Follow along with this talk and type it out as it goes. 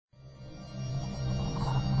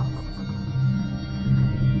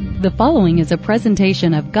The following is a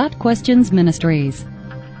presentation of Got Questions Ministries.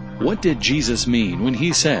 What did Jesus mean when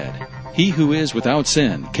he said, "He who is without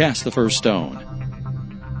sin, cast the first stone"?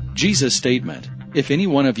 Jesus' statement, "If any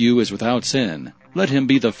one of you is without sin, let him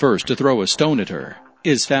be the first to throw a stone at her,"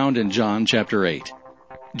 is found in John chapter 8.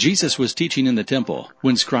 Jesus was teaching in the temple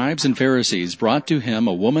when scribes and Pharisees brought to him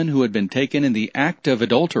a woman who had been taken in the act of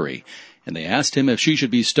adultery, and they asked him if she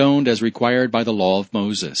should be stoned as required by the law of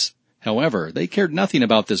Moses. However, they cared nothing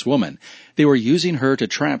about this woman. They were using her to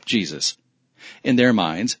trap Jesus. In their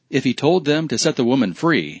minds, if he told them to set the woman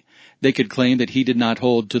free, they could claim that he did not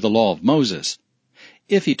hold to the law of Moses.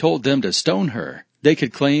 If he told them to stone her, they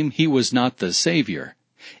could claim he was not the Savior.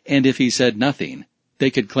 And if he said nothing, they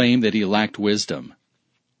could claim that he lacked wisdom.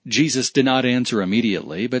 Jesus did not answer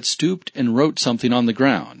immediately, but stooped and wrote something on the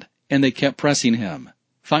ground, and they kept pressing him.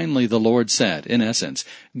 Finally, the Lord said, in essence,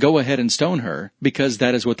 "Go ahead and stone her, because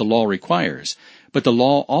that is what the law requires. But the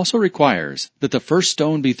law also requires that the first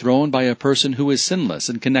stone be thrown by a person who is sinless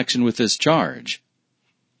in connection with this charge."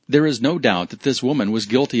 There is no doubt that this woman was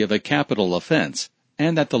guilty of a capital offense,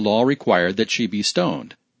 and that the law required that she be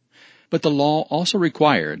stoned. But the law also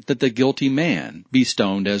required that the guilty man be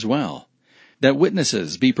stoned as well, that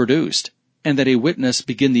witnesses be produced, and that a witness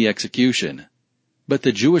begin the execution. But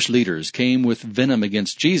the Jewish leaders came with venom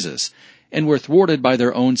against Jesus and were thwarted by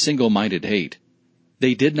their own single-minded hate.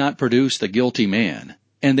 They did not produce the guilty man,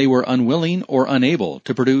 and they were unwilling or unable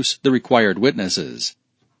to produce the required witnesses.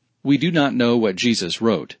 We do not know what Jesus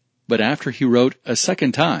wrote, but after he wrote a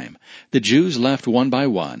second time, the Jews left one by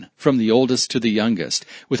one, from the oldest to the youngest,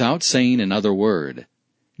 without saying another word.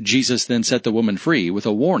 Jesus then set the woman free with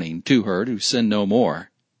a warning to her to sin no more.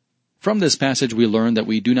 From this passage we learn that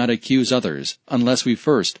we do not accuse others unless we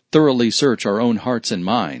first thoroughly search our own hearts and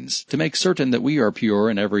minds to make certain that we are pure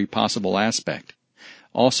in every possible aspect.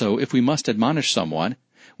 Also, if we must admonish someone,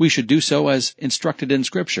 we should do so as instructed in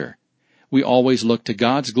Scripture. We always look to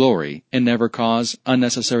God's glory and never cause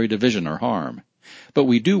unnecessary division or harm. But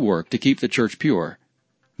we do work to keep the church pure.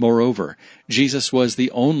 Moreover, Jesus was the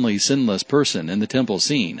only sinless person in the temple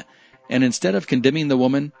scene, and instead of condemning the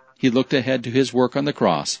woman, he looked ahead to his work on the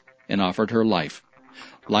cross and offered her life.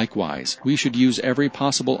 Likewise, we should use every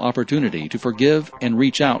possible opportunity to forgive and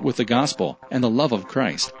reach out with the gospel and the love of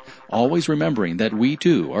Christ, always remembering that we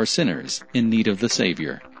too are sinners in need of the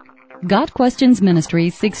Savior. Got Questions Ministry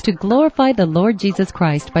seeks to glorify the Lord Jesus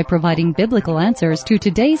Christ by providing biblical answers to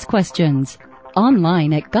today's questions.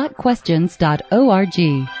 Online at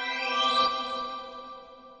gotquestions.org.